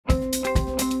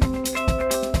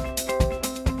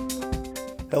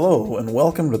Hello, and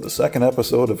welcome to the second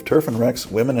episode of Turf and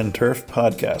Rec's Women in Turf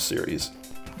podcast series.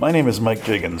 My name is Mike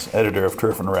Jiggins, editor of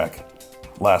Turf and Rec.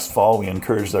 Last fall, we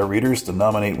encouraged our readers to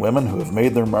nominate women who have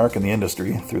made their mark in the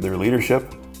industry through their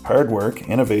leadership, hard work,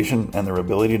 innovation, and their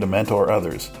ability to mentor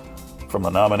others. From the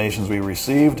nominations we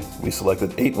received, we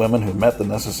selected 8 women who met the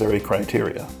necessary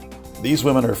criteria. These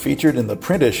women are featured in the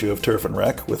print issue of Turf and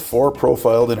Rec, with 4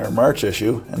 profiled in our March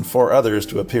issue and 4 others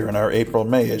to appear in our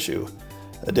April-May issue.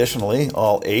 Additionally,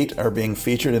 all 8 are being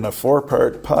featured in a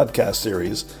 4-part podcast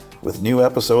series, with new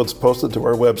episodes posted to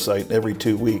our website every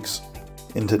 2 weeks.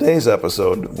 In today's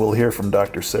episode, we'll hear from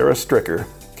Dr. Sara Stricker,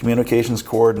 Communications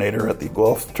Coordinator at the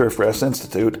Guelph Turfgrass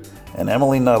Institute, and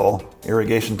Emily Nuttall,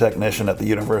 Irrigation Technician at the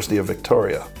University of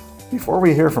Victoria. Before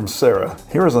we hear from Sara,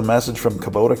 here is a message from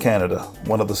Kubota Canada,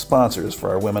 one of the sponsors for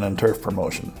our Women in Turf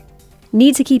promotion.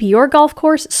 Need to keep your golf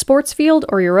course, sports field,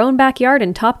 or your own backyard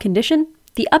in top condition?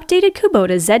 The updated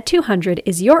Kubota Z200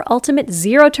 is your ultimate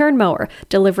zero-turn mower,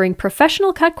 delivering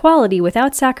professional cut quality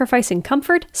without sacrificing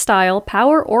comfort, style,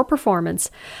 power, or performance.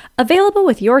 Available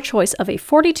with your choice of a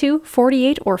 42,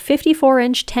 48, or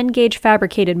 54-inch 10-gauge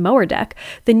fabricated mower deck,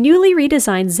 the newly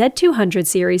redesigned Z200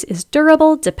 series is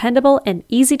durable, dependable, and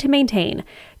easy to maintain.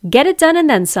 Get it done and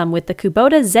then some with the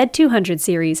Kubota Z200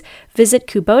 series. Visit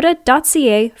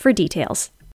kubota.ca for details.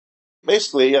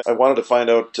 Basically, I wanted to find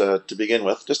out, to begin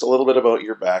with, just a little bit about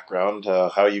your background,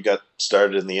 how you got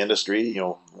started in the industry,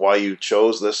 why you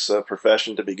chose this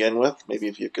profession to begin with. Maybe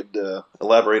if you could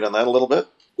elaborate on that a little bit.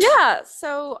 Yeah,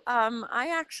 so I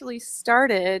actually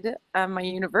started my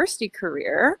university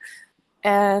career,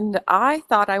 and I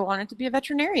thought I wanted to be a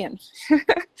veterinarian.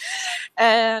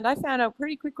 And I found out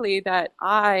pretty quickly that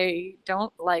I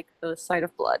don't like the sight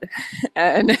of blood.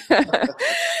 And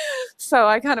so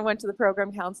I kind of went to the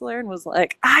program counselor and was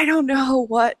like, I don't know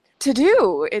what to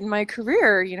do in my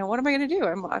career. What am I going to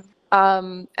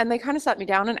do? And they kind of sat me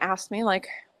down and asked me, like,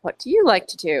 what do you like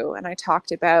to do? And I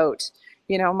talked about,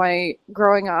 my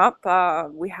growing up,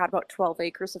 we had about 12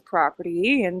 acres of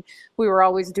property, and we were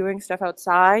always doing stuff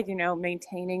outside,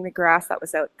 maintaining the grass that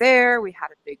was out there. We had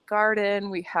a big garden.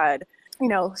 We had,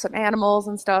 some animals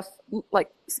and stuff, like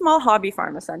small hobby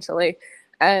farm, essentially.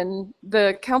 And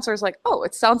the counselor's like, oh,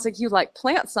 it sounds like you like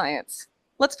plant science.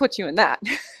 Let's put you in that.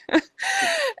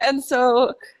 And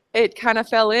so it kind of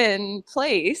fell in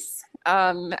place.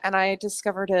 And I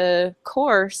discovered a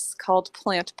course called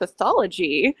plant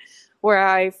pathology, where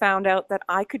I found out that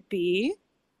I could be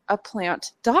a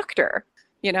plant doctor.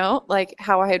 Like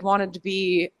how I had wanted to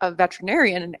be a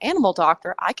veterinarian, an animal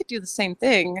doctor, I could do the same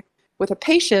thing with a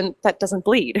patient that doesn't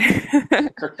bleed.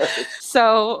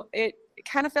 So it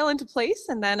kind of fell into place.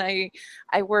 And then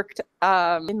I worked,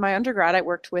 in my undergrad, I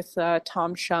worked with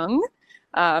Tom Shung,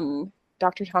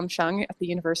 Dr. Tom Shung at the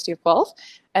University of Guelph.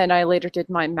 And I later did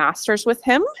my master's with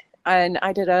him. And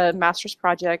I did a master's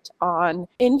project on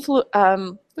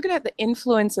looking at the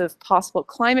influence of possible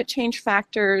climate change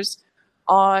factors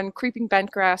on creeping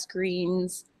bentgrass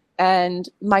greens and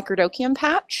microdochium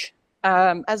patch,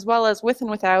 as well as with and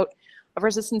without a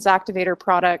resistance activator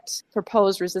product,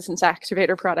 proposed resistance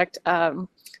activator product,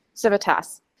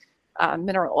 Civitas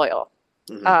mineral oil.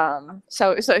 Mm-hmm.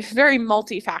 So it's a very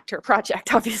multi-factor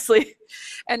project, obviously.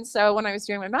 And so when I was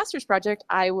doing my master's project,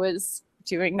 I was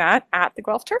doing that at the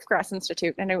Guelph Turfgrass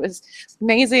Institute. And it was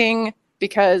amazing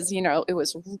because, it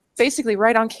was basically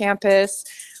right on campus.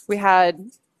 We had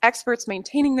experts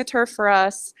maintaining the turf for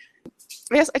us.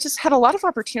 I just had a lot of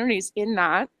opportunities in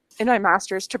my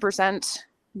master's to present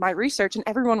my research, and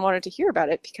everyone wanted to hear about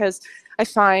it because I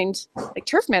find like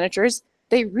turf managers,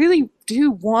 they really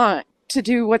do want to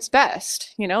do what's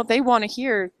best. They want to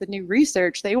hear the new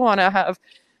research. They want to have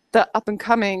the up and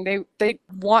coming, they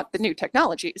want the new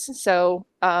technologies. So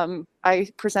I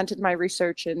presented my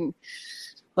research in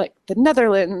like the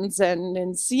Netherlands and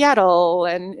in Seattle,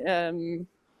 and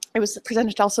it was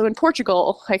presented also in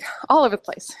Portugal, like all over the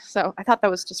place. So I thought that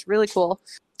was just really cool.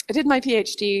 I did my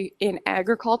PhD in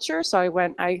agriculture, so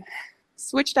I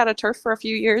switched out of turf for a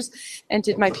few years and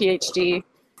did my PhD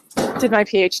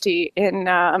in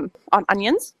on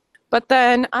onions. But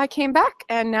then I came back,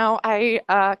 and now I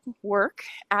work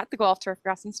at the Guelph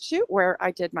Turfgrass Institute, where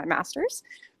I did my master's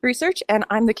research, and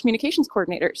I'm the communications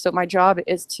coordinator. So my job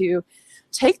is to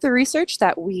take the research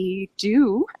that we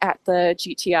do at the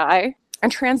GTI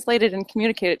and translate it and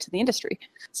communicate it to the industry.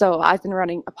 So I've been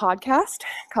running a podcast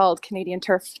called Canadian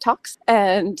Turf Talks,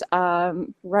 and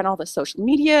run all the social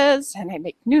medias, and I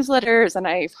make newsletters, and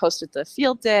I've hosted the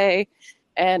field day.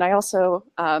 And I also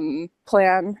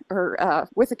plan,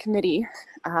 with a committee,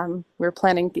 we're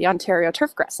planning the Ontario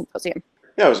Turfgrass Symposium.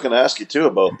 Yeah, I was going to ask you too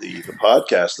about the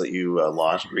podcast that you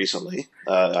launched recently.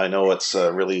 I know it's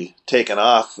really taken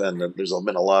off, and there's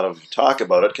been a lot of talk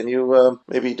about it. Can you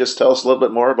maybe just tell us a little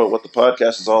bit more about what the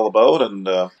podcast is all about and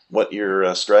what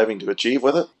you're striving to achieve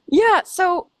with it? Yeah,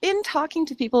 so in talking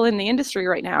to people in the industry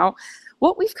right now,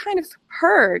 what we've kind of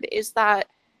heard is that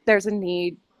there's a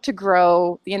need to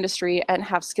grow the industry and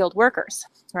have skilled workers,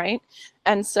 right?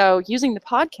 And so using the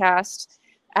podcast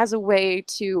as a way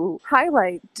to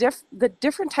highlight the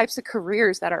different types of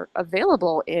careers that are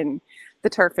available in the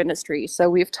turf industry. So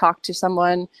we've talked to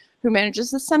someone who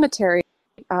manages a cemetery,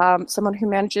 someone who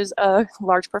manages a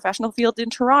large professional field in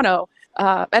Toronto,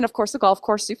 and of course the golf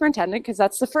course superintendent, because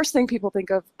that's the first thing people think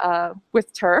of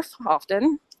with turf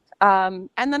often. And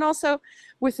then also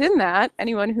within that,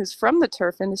 anyone who's from the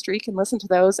turf industry can listen to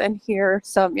those and hear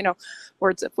some,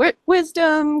 words of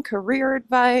wisdom, career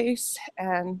advice,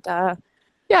 and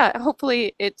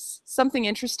hopefully it's something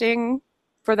interesting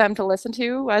for them to listen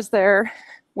to as they're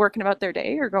working about their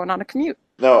day or going on a commute.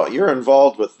 Now, you're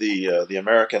involved with the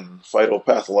American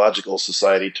Phytopathological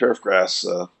Society Turfgrass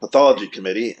Pathology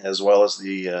Committee, as well as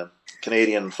the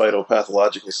Canadian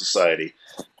Phytopathological Society.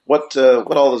 What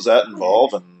all does that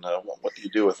involve, and what do you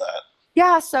do with that?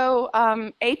 Yeah, so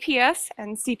APS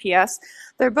and CPS,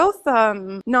 they're both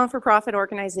non-for-profit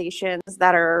organizations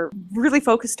that are really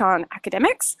focused on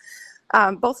academics.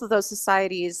 Both of those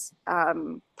societies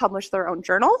publish their own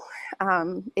journal.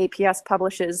 APS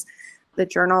publishes the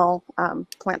journal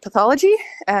Plant Pathology,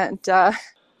 and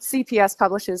CPS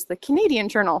publishes the Canadian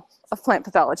Journal of Plant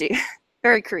Pathology.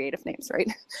 Very creative names, right?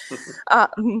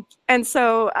 And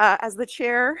so as the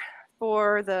chair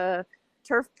for the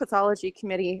Turf Pathology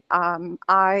Committee,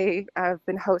 I have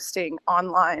been hosting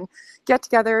online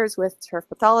get-togethers with turf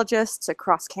pathologists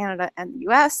across Canada and the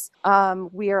US.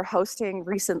 We are hosting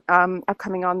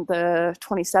upcoming on the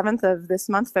 27th of this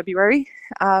month, February.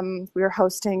 We are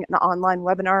hosting an online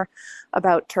webinar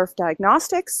about turf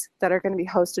diagnostics that are going to be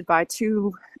hosted by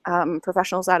two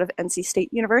professionals out of NC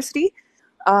State University.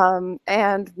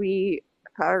 And we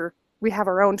have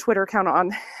our own Twitter account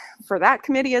on for that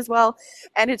committee as well.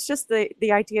 And it's just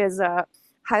the idea is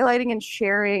highlighting and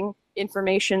sharing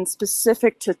information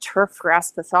specific to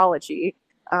turfgrass pathology,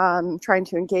 trying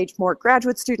to engage more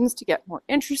graduate students to get more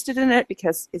interested in it,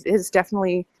 because it is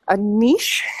definitely a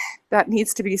niche that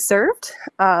needs to be served.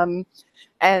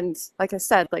 And like I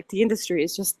said, the industry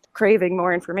is just craving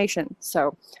more information.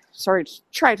 So sorry to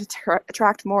try to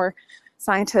attract more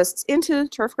scientists into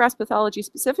turfgrass pathology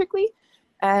specifically,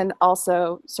 and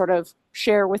also sort of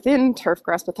share within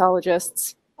turfgrass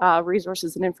pathologists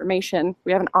resources and information.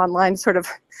 We have an online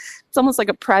it's almost like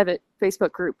a private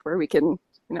Facebook group where we can,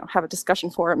 have a discussion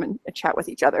forum and chat with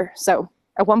each other. So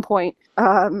at one point,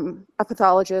 a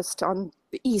pathologist on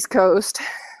the East Coast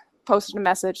posted a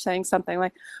message saying something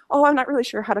like, "Oh, I'm not really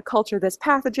sure how to culture this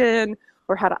pathogen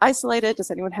or how to isolate it. Does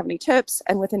anyone have any tips?"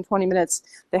 And within 20 minutes,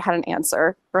 they had an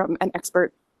answer from an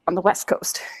expert on the West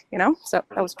Coast, so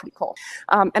that was pretty cool.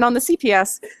 And on the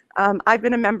CPS, I've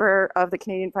been a member of the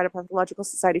Canadian Phytopathological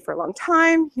Society for a long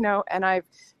time, and I've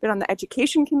been on the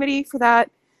education committee for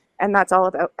that. And that's all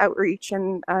about outreach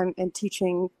and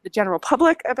teaching the general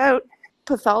public about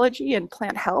pathology and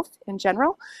plant health in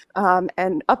general.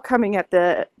 And upcoming at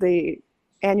the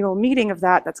annual meeting of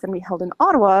that's going to be held in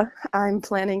Ottawa, I'm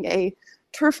planning a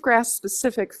turfgrass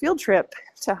specific field trip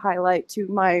to highlight to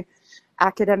my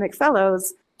academic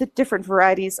fellows the different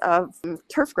varieties of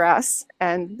turfgrass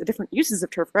and the different uses of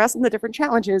turfgrass and the different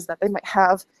challenges that they might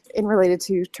have in related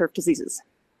to turf diseases,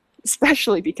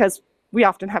 especially because we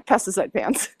often have pesticide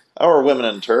bans. Our Women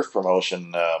in Turf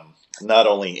promotion not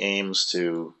only aims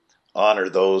to honor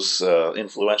those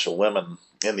influential women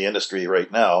in the industry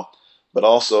right now, but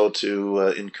also to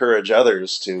encourage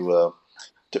others to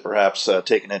perhaps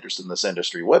take an interest in this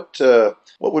industry. What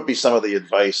would be some of the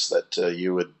advice that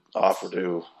you would offer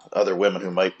to other women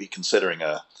who might be considering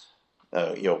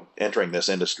entering this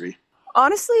industry?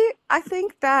 Honestly, I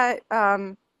think that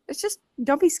it's just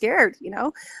don't be scared.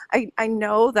 I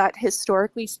know that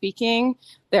historically speaking,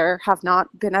 there have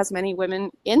not been as many women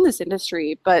in this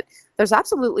industry, but there's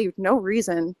absolutely no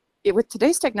reason with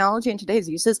today's technology and today's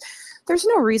uses, there's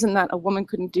no reason that a woman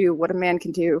couldn't do what a man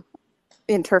can do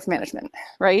in turf management,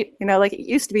 right? It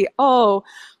used to be, oh,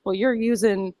 well, you're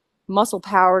using muscle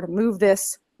power to move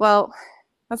this. Well,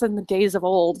 that's in the days of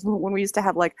old when we used to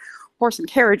have horse and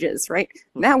carriages, right?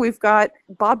 Now we've got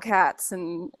bobcats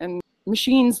and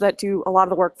machines that do a lot of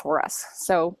the work for us.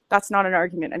 So that's not an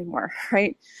argument anymore,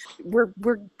 right? We're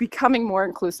becoming more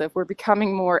inclusive. We're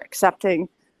becoming more accepting.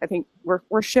 I think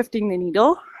we're shifting the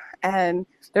needle, and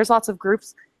there's lots of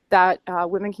groups that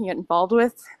women can get involved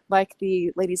with, like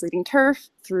the Ladies Leading Turf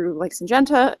through like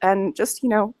Syngenta, and just,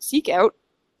 seek out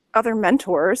other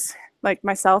mentors. Like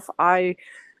myself, I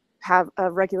have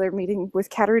a regular meeting with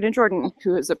Katerina Jordan,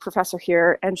 who is a professor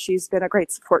here, and she's been a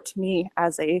great support to me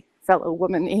as a fellow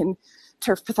woman in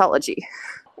turf pathology.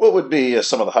 What would be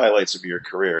some of the highlights of your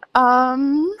career?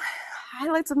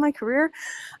 Highlights of my career?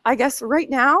 I guess right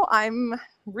now I'm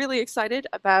really excited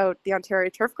about the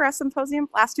Ontario Turfgrass Symposium.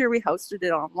 Last year we hosted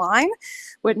it online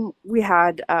when we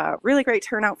had a really great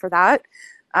turnout for that.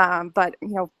 But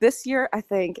this year I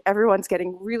think everyone's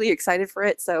getting really excited for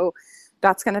it. So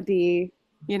that's going to be,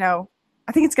 I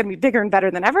think it's going to be bigger and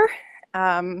better than ever.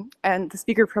 And the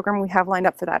speaker program we have lined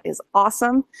up for that is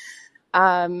awesome.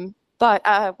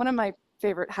 But one of my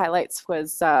favorite highlights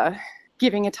was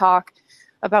giving a talk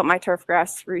about my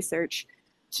turfgrass research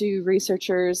to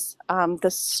researchers.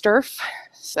 The STURF,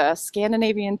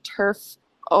 Scandinavian Turf.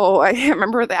 Oh, I can't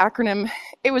remember the acronym.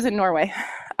 It was in Norway.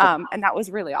 And that was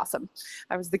really awesome.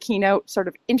 I was the keynote sort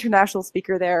of international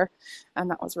speaker there, and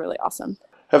that was really awesome.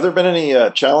 Have there been any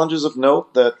challenges of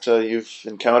note that you've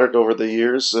encountered over the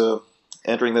years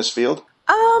entering this field?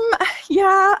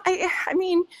 Yeah, I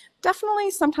mean,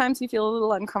 definitely sometimes you feel a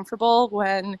little uncomfortable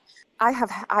when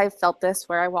I've felt this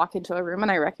where I walk into a room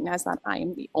and I recognize that I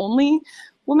am the only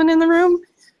woman in the room.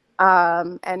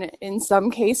 And in some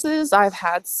cases, I've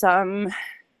had some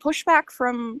pushback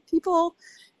from people.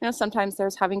 Sometimes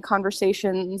there's having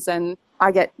conversations and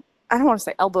I don't want to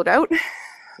say elbowed out,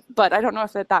 but I don't know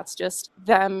if that's just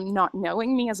them not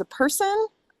knowing me as a person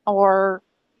or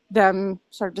them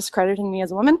sort of discrediting me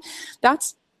as a woman.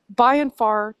 That's by and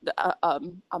far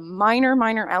a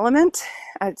minor element.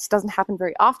 It doesn't happen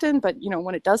very often, but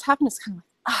when it does happen, it's kind of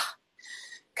like,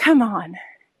 come on,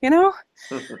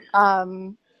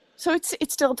 So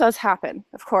it still does happen,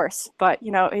 of course, but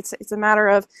it's a matter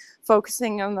of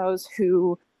focusing on those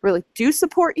who really do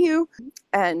support you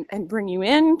and bring you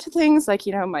into things. Like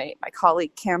my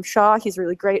colleague Cam Shaw, he's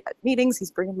really great at meetings.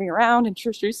 He's bringing me around,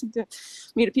 introducing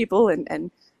me to people,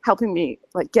 and helping me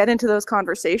like get into those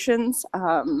conversations.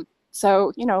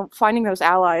 So finding those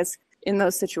allies in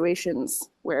those situations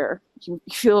where you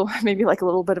feel maybe like a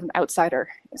little bit of an outsider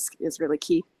is really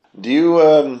key. Do you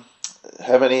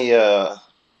have any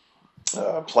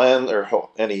plan or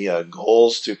any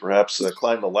goals to perhaps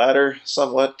climb the ladder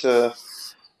somewhat,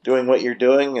 doing what you're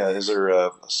doing? Is there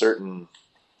a certain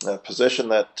position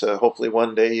that hopefully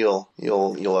one day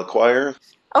you'll acquire?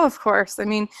 Oh, of course. I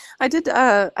mean, I did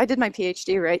my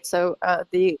PhD, right? So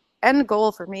the end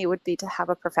goal for me would be to have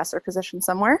a professor position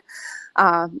somewhere.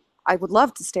 I would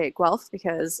love to stay at Guelph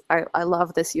because I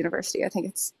love this university. I think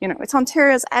it's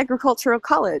Ontario's agricultural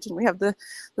college, and we have the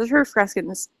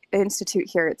Turfgrass Institute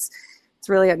here. It's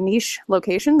really a niche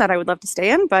location that I would love to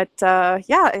stay in. But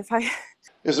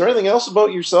Is there anything else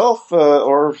about yourself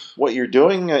or what you're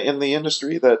doing in the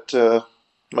industry that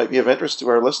might be of interest to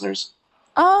our listeners?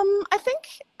 I think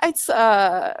it's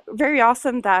very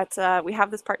awesome that we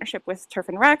have this partnership with Turf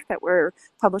and Rec, that we're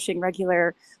publishing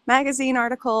regular magazine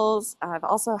articles. I've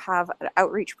also have an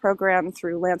outreach program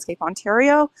through Landscape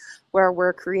Ontario, where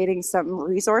we're creating some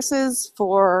resources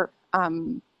for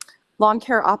lawn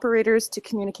care operators to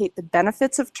communicate the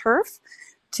benefits of turf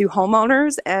to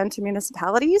homeowners and to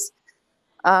municipalities.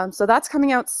 So that's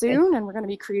coming out soon, and we're going to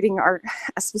be creating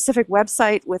a specific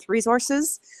website with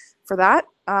resources for that.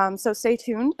 So stay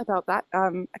tuned about that.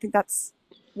 I think that's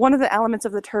one of the elements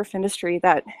of the turf industry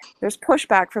that there's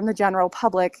pushback from the general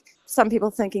public. Some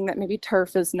people thinking that maybe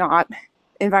turf is not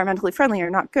environmentally friendly or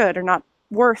not good or not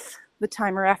worth the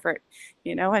time or effort,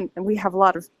 and we have a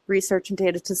lot of research and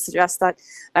data to suggest that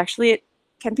actually it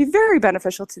can be very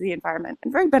beneficial to the environment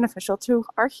and very beneficial to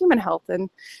our human health. And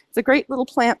it's a great little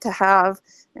plant to have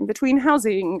in between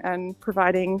housing and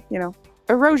providing,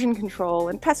 erosion control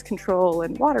and pest control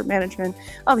and water management,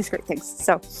 all these great things.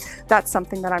 So that's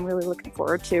something that I'm really looking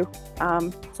forward to.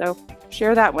 So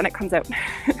share that when it comes out.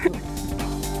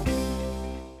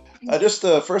 Just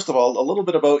first of all, a little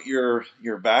bit about your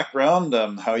background,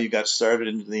 how you got started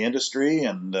into the industry,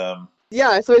 and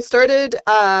yeah. So I started.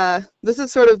 This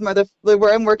is sort of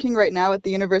where I'm working right now at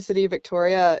the University of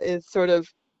Victoria. Is sort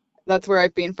of that's where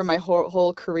I've been for my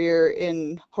whole career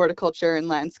in horticulture and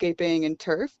landscaping and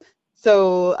turf.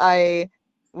 So I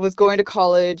was going to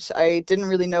college. I didn't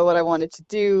really know what I wanted to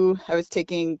do. I was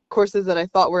taking courses that I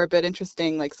thought were a bit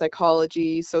interesting, like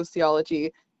psychology,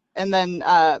 sociology, and then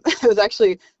I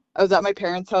was at my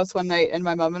parents' house one night, and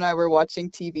my mom and I were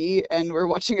watching TV, and we're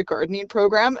watching a gardening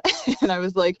program, and I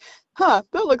was like, that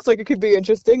looks like it could be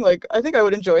interesting. Like, I think I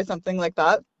would enjoy something like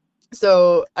that.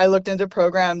 So I looked into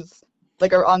programs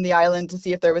like on the island to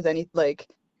see if there was any like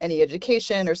any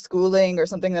education or schooling or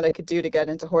something that I could do to get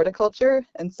into horticulture.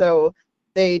 And so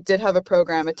they did have a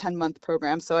program, a 10-month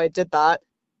program. So I did that.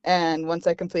 And once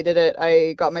I completed it,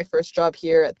 I got my first job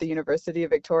here at the University of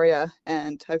Victoria,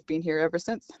 and I've been here ever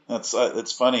since.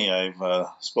 It's funny. I've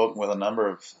spoken with a number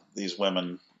of these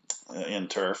women in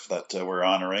turf that we're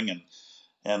honoring,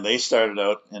 and they started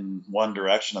out in one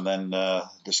direction and then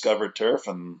discovered turf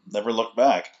and never looked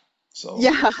back. So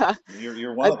Yeah,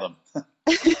 you're one of them.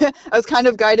 I was kind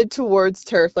of guided towards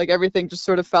turf, like everything just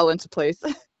sort of fell into place.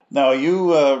 Now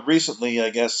you recently,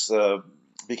 I guess,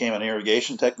 became an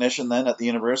irrigation technician then at the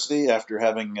university after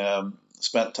having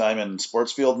spent time in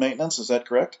sports field maintenance. Is that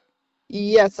correct?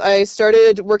 Yes, I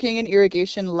started working in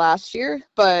irrigation last year,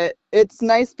 but it's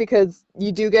nice because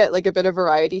you do get like a bit of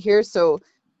variety here. So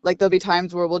like there'll be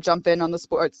times where we'll jump in on the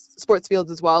sports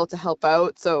fields as well to help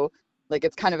out. So like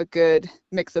it's kind of a good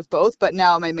mix of both, but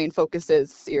now my main focus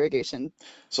is irrigation.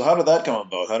 So how did that come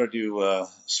about? How did you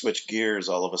switch gears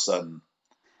all of a sudden?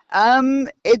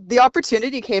 The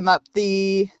opportunity came up.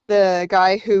 The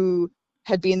guy who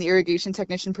had been the irrigation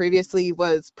technician previously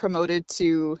was promoted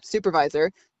to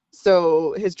supervisor,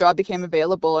 so his job became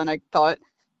available, and I thought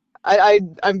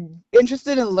I'm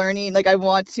interested in learning. Like I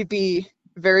want to be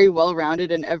very well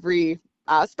rounded in every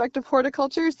aspect of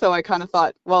horticulture. So I kind of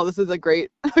thought, well, this is a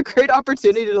great a great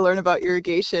opportunity to learn about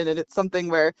irrigation, and it's something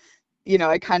where,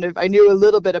 I knew a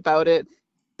little bit about it,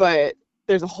 but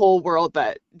there's a whole world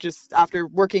that just after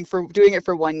doing it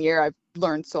for 1 year, I've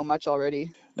learned so much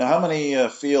already. Now, how many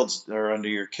fields are under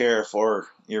your care for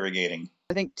irrigating?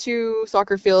 I think 2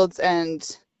 soccer fields and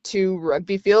 2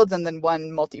 rugby fields, and then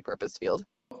 1 multi-purpose field.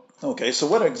 Okay, so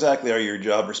what exactly are your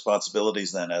job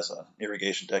responsibilities then as an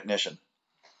irrigation technician?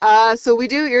 So we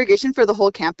do irrigation for the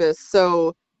whole campus.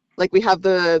 So like we have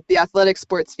the athletic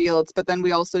sports fields, but then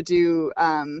we also do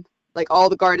like all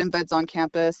the garden beds on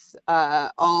campus,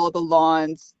 all the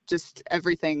lawns, just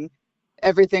everything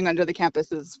under the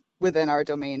campus is within our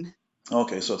domain.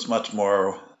 Okay, so it's much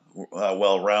more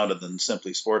well-rounded than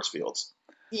simply sports fields.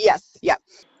 Yes, yeah,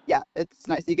 yeah. It's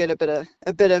nice. You get a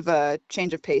bit of a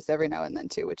change of pace every now and then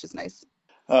too, which is nice.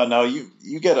 Now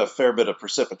you get a fair bit of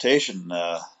precipitation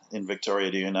in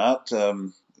Victoria, do you not?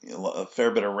 A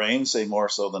fair bit of rain, say more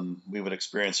so than we would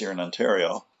experience here in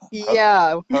Ontario.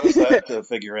 Yeah. How does that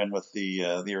figure in with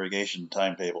the irrigation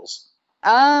timetables?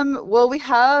 Well,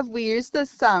 we use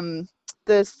this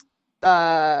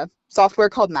software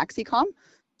called MaxiCom.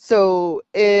 So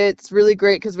it's really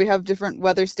great because we have different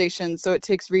weather stations. So it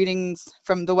takes readings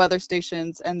from the weather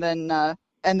stations, and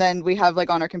then we have like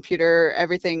on our computer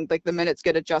everything, like the minutes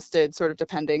get adjusted sort of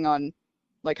depending on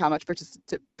like how much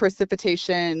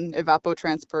precipitation,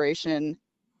 evapotranspiration,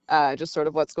 just sort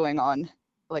of what's going on,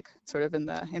 like sort of in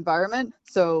the environment.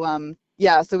 So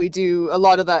yeah, so we do a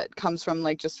lot of that comes from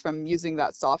like just from using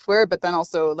that software, but then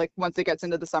also like once it gets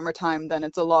into the summertime, then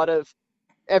it's a lot of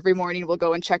every morning we'll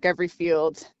go and check every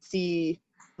field, see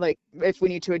like if we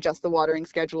need to adjust the watering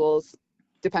schedules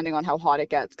depending on how hot it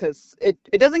gets, because it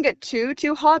doesn't get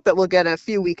too hot, but we'll get a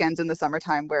few weekends in the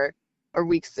summertime or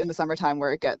weeks in the summertime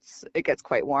where it gets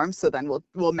quite warm. So then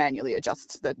we'll manually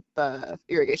adjust the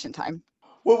irrigation time.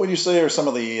 What would you say are some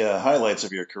of the highlights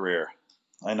of your career?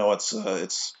 I know it's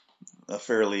a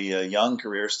fairly young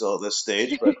career still at this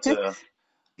stage,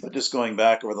 but just going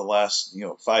back over the last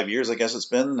 5 years, I guess it's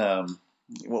been.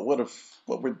 What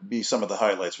would be some of the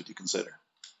highlights would you consider?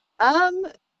 Um,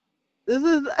 this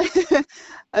is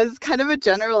as kind of a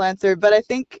general answer, but I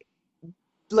think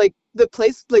like the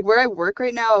place like where I work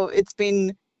right now, it's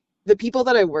been the people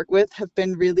that I work with have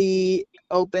been really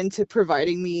open to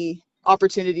providing me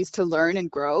opportunities to learn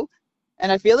and grow.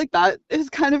 And I feel like that is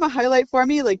kind of a highlight for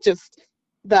me, like just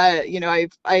that,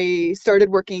 I started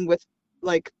working with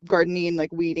like gardening,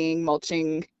 like weeding,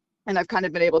 mulching, and I've kind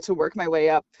of been able to work my way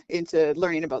up into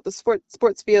learning about the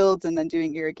sports fields and then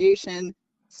doing irrigation.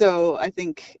 So I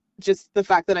think just the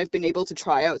fact that I've been able to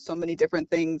try out so many different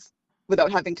things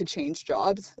without having to change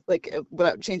jobs, like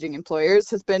without changing employers,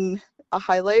 has been a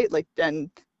highlight. Like, and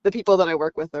the people that I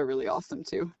work with are really awesome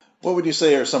too. What would you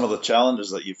say are some of the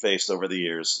challenges that you faced over the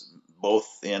years, both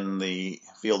in the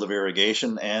field of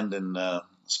irrigation and in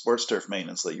sports turf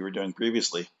maintenance that you were doing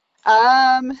previously?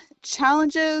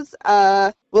 Challenges,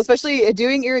 well, especially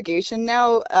doing irrigation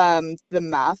now, the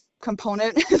math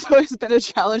component has always been a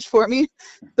challenge for me.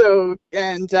 So,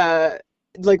 and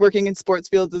like working in sports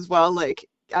fields as well, like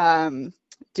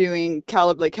doing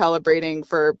calibrating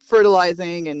for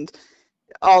fertilizing and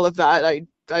all of that.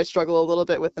 I struggle a little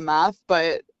bit with the math,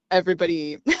 but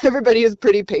everybody is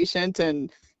pretty patient,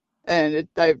 and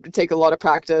I take a lot of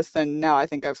practice, and now I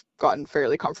think I've gotten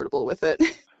fairly comfortable with it.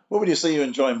 What would you say you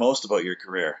enjoy most about your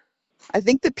career? I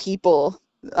think the people.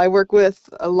 I work with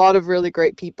a lot of really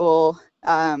great people.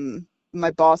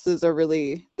 My bosses are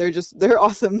they're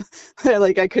awesome.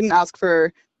 Like I couldn't ask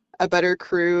for a better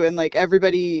crew, and like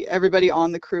everybody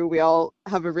on the crew, we all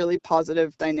have a really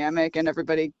positive dynamic and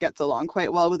everybody gets along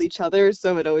quite well with each other.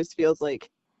 So it always feels like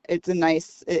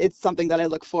it's something that I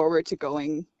look forward to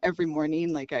going every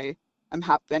morning. Like I'm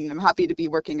happy to be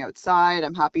working outside.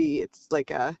 I'm happy it's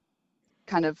like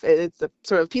it's a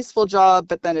sort of peaceful job,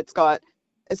 but then it's got,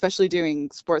 especially doing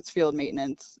sports field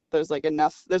maintenance, there's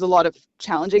a lot of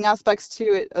challenging aspects to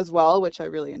it as well, which I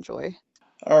really enjoy.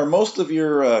 Are most of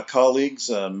your colleagues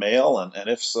male, and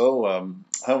if so,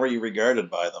 how are you regarded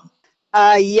by them?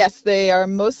 Yes, they are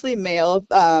mostly male.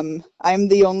 I'm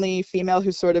the only female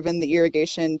who's sort of in the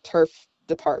irrigation turf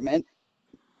department.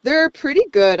 They're pretty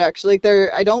good actually.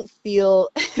 I don't feel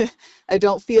I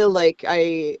don't feel like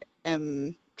I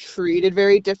am treated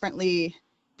very differently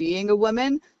being a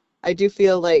woman. I do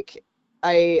feel like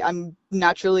I'm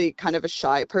naturally kind of a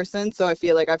shy person, so I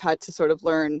feel like I've had to sort of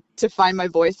learn to find my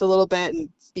voice a little bit and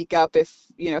speak up if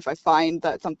I find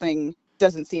that something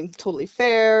doesn't seem totally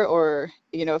fair, or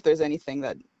if there's anything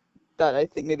that I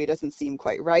think maybe doesn't seem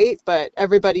quite right. But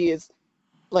everybody is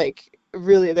like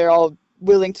really, they're all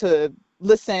willing to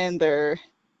listen. They're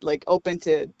like open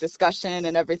to discussion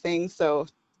and everything. So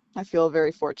I feel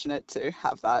very fortunate to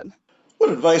have that. What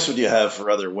advice would you have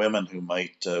for other women who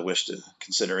might wish to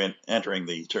consider entering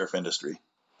the turf industry?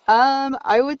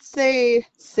 I would say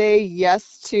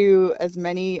yes to as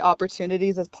many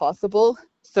opportunities as possible.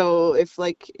 So if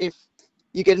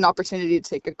you get an opportunity to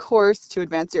take a course to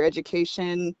advance your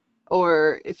education,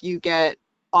 or if you get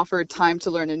offered time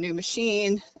to learn a new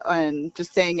machine, and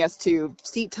just saying yes to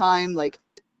seat time, like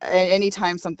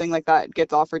anytime something like that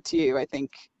gets offered to you, I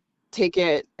think take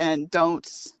it and don't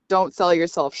sell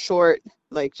yourself short.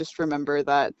 Like just remember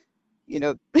that you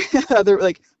know other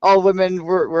like all women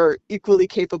were equally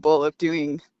capable of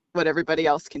doing what everybody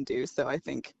else can do. So I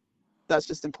think that's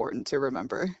just important to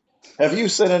remember. Have you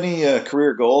set any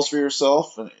career goals for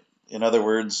yourself? In other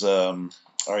words,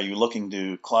 are you looking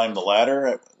to climb the ladder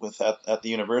at the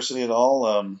university at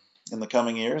all in the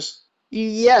coming years?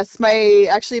 Yes,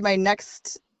 my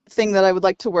next thing that I would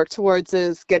like to work towards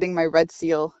is getting my red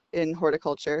seal in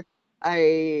horticulture.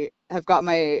 I have got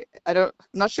I'm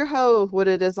not sure what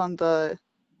it is on the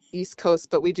East Coast,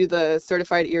 but we do the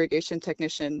certified irrigation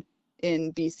technician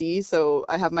in BC. So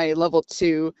I have my level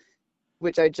 2,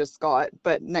 which I just got.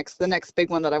 But the next big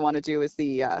one that I want to do is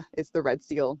the red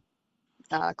seal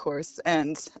course.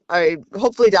 And I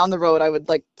hopefully down the road I would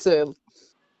like to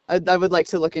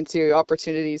look into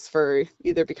opportunities for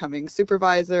either becoming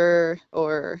supervisor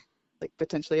or like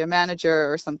potentially a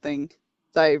manager or something.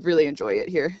 So I really enjoy it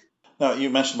here. Now,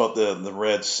 you mentioned about the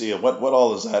Red Seal. What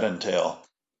all does that entail?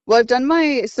 Well, I've done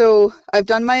my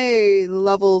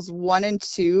levels 1 and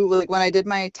 2. Like when I did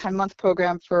my 10-month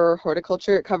program for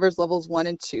horticulture, it covers levels 1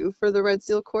 and 2 for the Red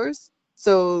Seal course.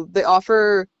 So they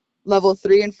offer level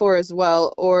 3 and 4 as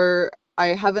well, or I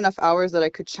have enough hours that I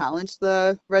could challenge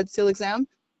the Red Seal exam.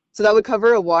 So that would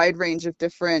cover a wide range of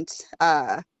different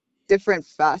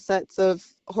facets of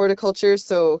horticulture.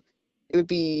 So it would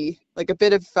be like a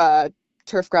bit of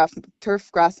turf grass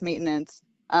maintenance,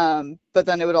 but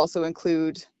then it would also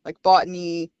include like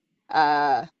botany,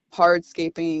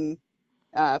 hardscaping,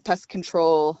 pest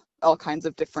control, all kinds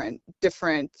of different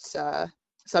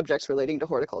subjects relating to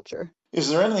horticulture. Is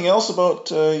there anything else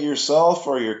about yourself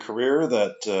or your career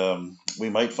that we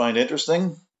might find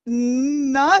interesting?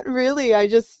 Not really. I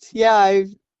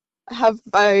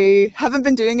haven't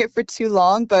been doing it for too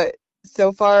long, but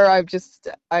so far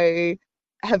I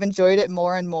have enjoyed it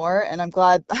more and more, and I'm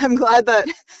glad I'm glad that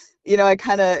I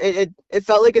kind of it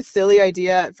felt like a silly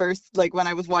idea at first, like when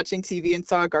I was watching TV and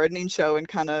saw a gardening show, and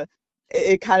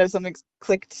it kind of something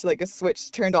clicked, like a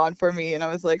switch turned on for me, and I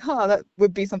was like, huh, that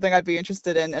would be something I'd be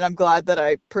interested in, and I'm glad that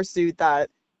I pursued that,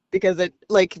 because it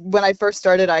like when I first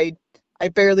started, I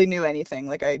barely knew anything.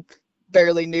 Like I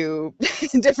barely knew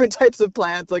different types of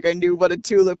plants. Like I knew what a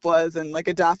tulip was and like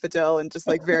a daffodil, and just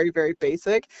like very, very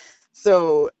basic.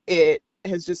 So it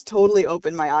has just totally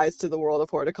opened my eyes to the world of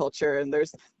horticulture, and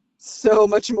there's so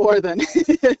much more than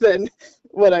than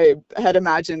what I had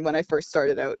imagined when I first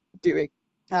started out doing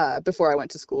before I went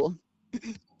to school.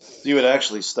 So you had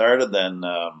actually started then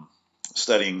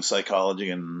studying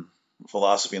psychology and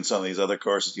philosophy and some of these other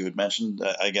courses you had mentioned,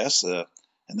 I guess, and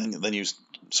then you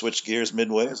switched gears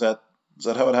midway. Is that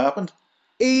how it happened?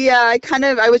 Yeah,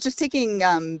 I was just taking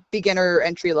beginner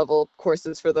entry level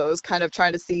courses for those, kind of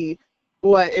trying to see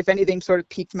what, if anything, sort of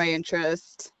piqued my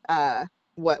interest,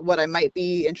 what I might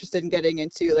be interested in getting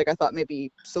into. Like I thought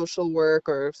maybe social work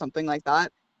or something like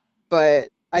that. but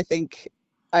I think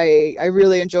I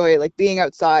really enjoy like being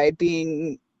outside,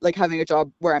 being like having a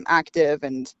job where I'm active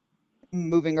and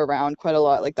moving around quite a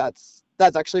lot. Like that's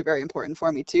actually very important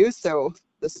for me too. So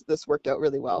this worked out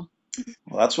really well.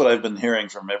 Well, that's what I've been hearing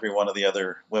from every one of the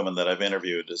other women that I've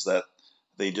interviewed, is that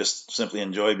they just simply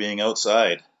enjoy being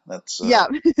outside. That's Yeah.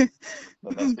 that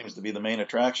seems to be the main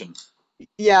attraction.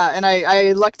 Yeah, and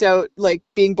I lucked out like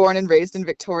being born and raised in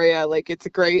Victoria. Like it's a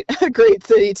great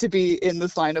city to be in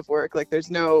this line of work. Like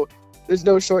there's no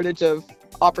shortage of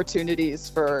opportunities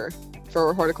for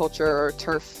horticulture or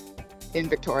turf in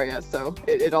Victoria. So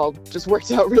it all just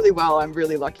worked out really well. I'm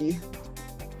really lucky.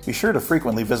 Be sure to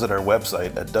frequently visit our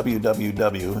website at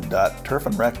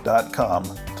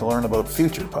www.turfandrec.com to learn about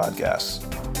future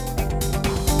podcasts.